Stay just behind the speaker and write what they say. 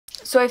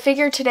So I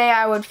figured today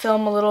I would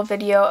film a little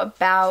video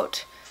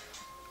about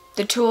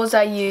the tools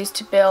I used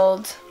to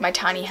build my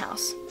tiny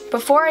house.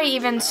 Before I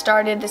even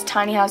started this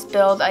tiny house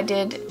build, I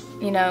did,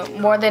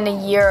 more than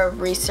a year of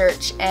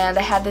research, and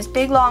I had this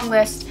big long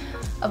list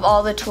of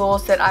all the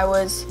tools that I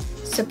was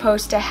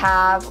supposed to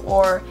have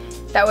or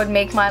that would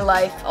make my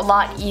life a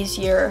lot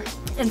easier.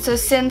 And so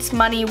since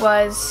money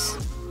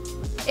was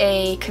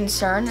a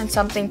concern and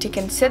something to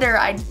consider,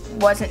 I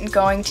wasn't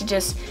going to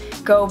just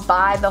go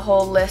buy the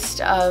whole list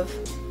of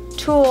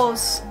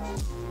tools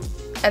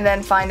and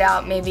then find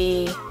out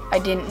maybe I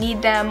didn't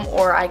need them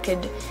or I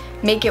could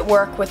make it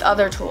work with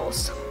other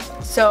tools.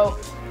 So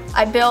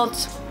I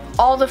built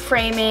all the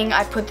framing,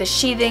 I put the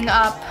sheathing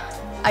up,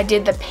 I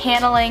did the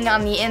paneling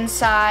on the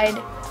inside,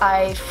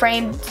 I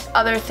framed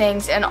other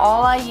things, and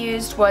all I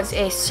used was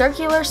a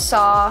circular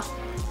saw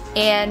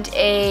and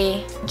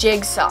a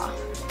jigsaw.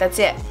 That's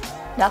it.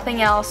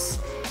 Nothing else.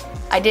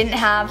 I didn't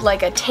have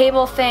like a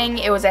table thing.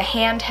 It was a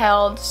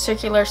handheld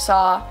circular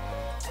saw,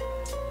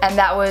 and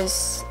that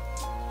was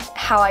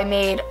how I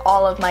made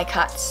all of my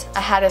cuts. I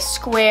had a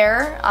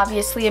square,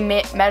 obviously a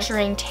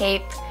measuring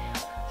tape.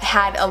 I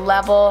had a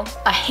level,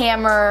 a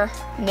hammer,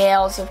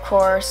 nails of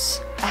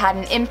course. I had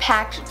an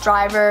impact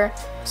driver,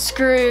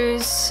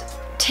 screws,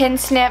 tin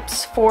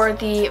snips for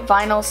the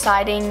vinyl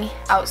siding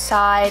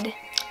outside,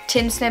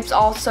 tin snips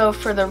also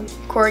for the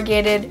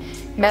corrugated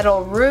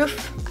metal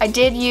roof. I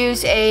did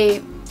use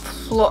I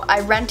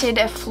rented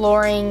a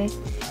flooring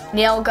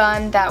nail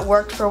gun that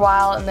worked for a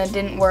while and then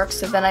didn't work,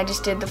 so then I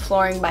just did the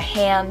flooring by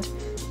hand.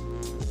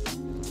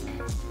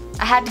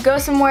 I had to go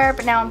somewhere,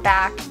 but now I'm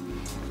back.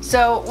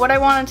 So what I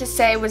wanted to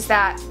say was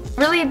that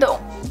really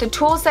the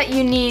tools that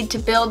you need to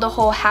build the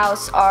whole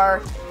house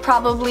are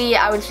probably,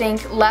 I would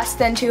think, less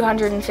than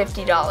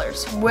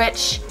 $250,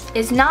 which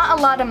is not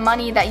a lot of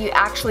money that you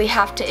actually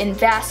have to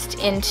invest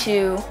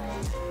into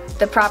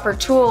the proper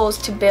tools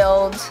to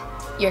build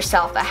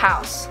yourself a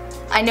house.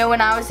 I know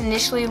when I was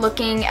initially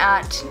looking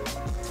at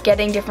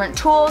getting different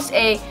tools,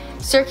 a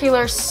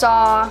circular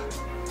saw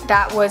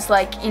that was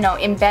like,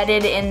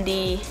 embedded in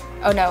the,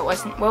 oh no it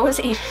wasn't, what was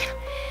it?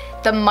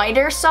 The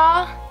miter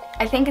saw,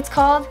 I think it's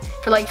called,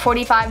 for like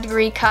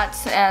 45-degree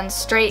cuts and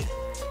straight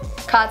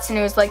cuts, and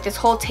it was like this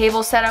whole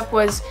table setup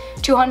was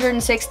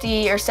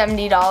 $260 or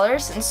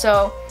 $70, and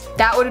so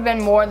that would have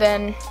been more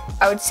than,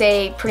 I would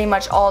say, pretty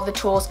much all the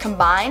tools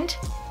combined.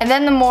 And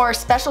then the more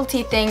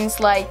specialty things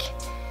like,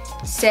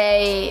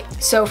 say,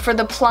 so for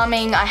the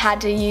plumbing I had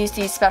to use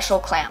these special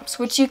clamps,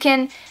 which you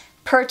can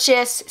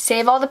purchase,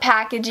 save all the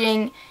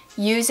packaging,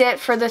 use it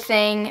for the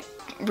thing,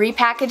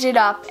 repackage it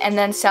up, and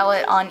then sell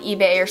it on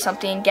eBay or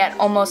something and get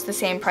almost the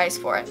same price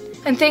for it.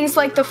 And things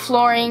like the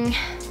flooring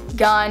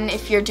gun,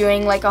 if you're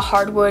doing like a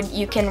hardwood,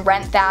 you can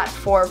rent that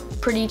for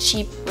pretty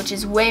cheap, which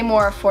is way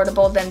more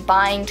affordable than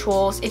buying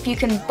tools. If you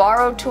can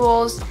borrow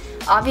tools,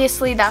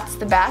 obviously that's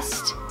the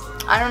best.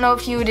 I don't know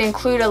if you would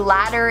include a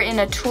ladder in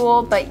a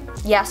tool, but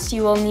yes,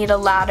 you will need a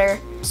ladder.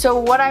 So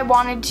what I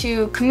wanted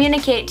to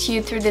communicate to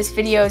you through this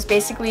video is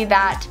basically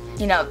that,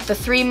 the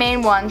three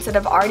main ones that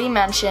I've already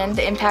mentioned,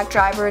 the impact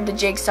driver, the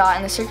jigsaw,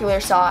 and the circular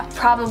saw,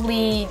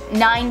 probably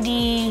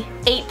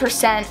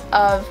 98%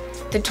 of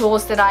the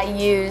tools that I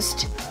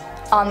used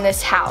on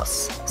this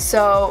house.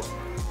 So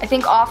I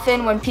think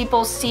often when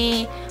people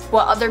see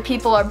what other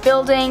people are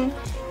building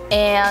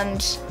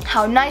and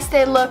how nice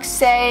they look,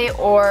 say,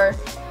 or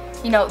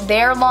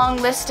their long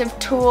list of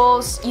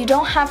tools, you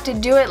don't have to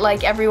do it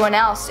like everyone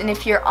else. And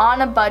if you're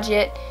on a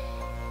budget,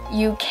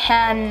 you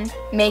can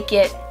make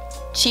it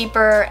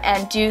cheaper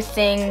and do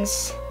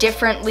things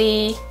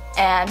differently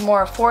and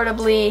more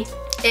affordably.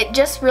 It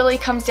just really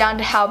comes down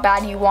to how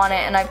bad you want it,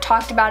 and I've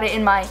talked about it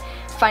in my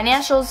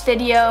financials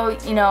video,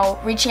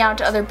 reaching out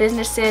to other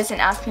businesses and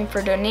asking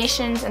for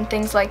donations and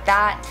things like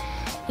that,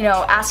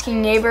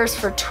 asking neighbors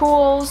for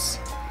tools.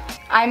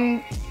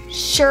 I'm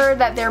sure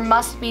that there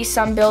must be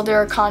some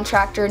builder or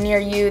contractor near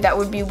you that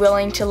would be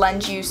willing to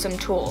lend you some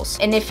tools.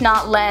 And if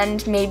not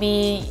lend,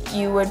 maybe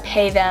you would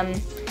pay them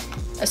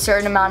a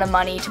certain amount of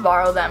money to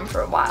borrow them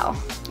for a while.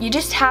 You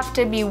just have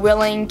to be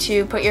willing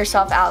to put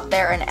yourself out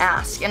there and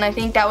ask. And I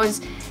think that was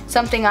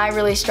something I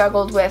really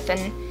struggled with,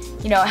 and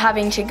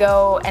having to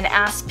go and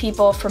ask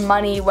people for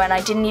money when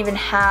I didn't even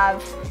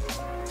have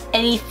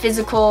any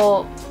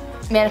physical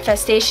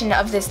manifestation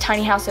of this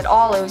tiny house at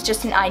all. It was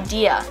just an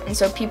idea, and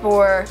so people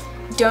were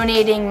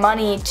donating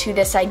money to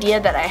this idea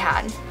that I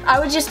had. I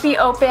would just be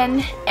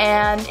open,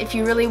 and if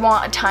you really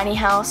want a tiny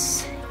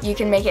house, you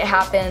can make it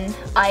happen.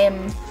 I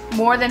am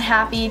more than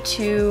happy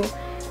to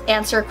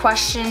answer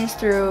questions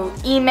through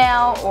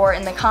email or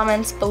in the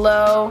comments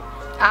below.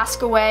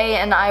 Ask away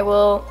and I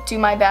will do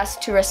my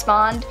best to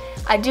respond.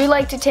 I do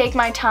like to take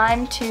my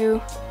time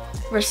to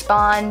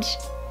respond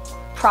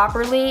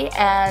properly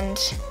and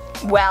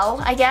well,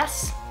 I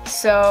guess.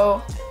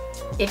 So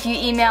if you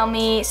email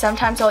me,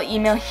 sometimes I'll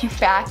email you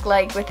back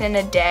like within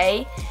a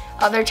day.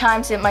 Other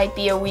times it might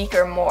be a week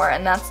or more,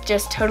 and that's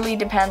just totally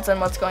depends on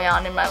what's going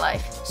on in my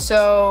life.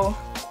 So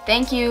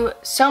thank you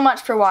so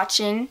much for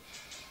watching.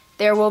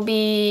 There will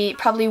be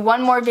probably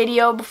one more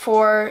video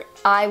before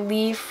I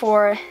leave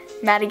for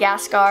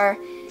Madagascar.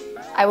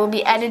 I will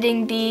be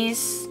editing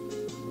this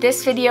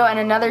video and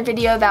another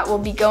video that will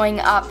be going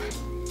up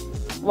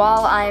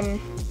while I'm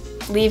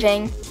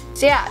leaving.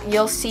 So yeah,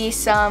 you'll see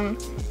some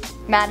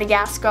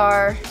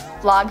Madagascar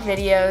vlog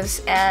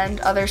videos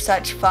and other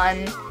such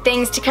fun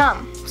things to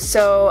come.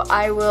 So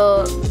I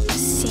will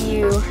see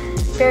you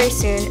very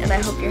soon, and I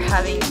hope you're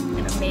having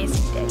an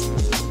amazing day.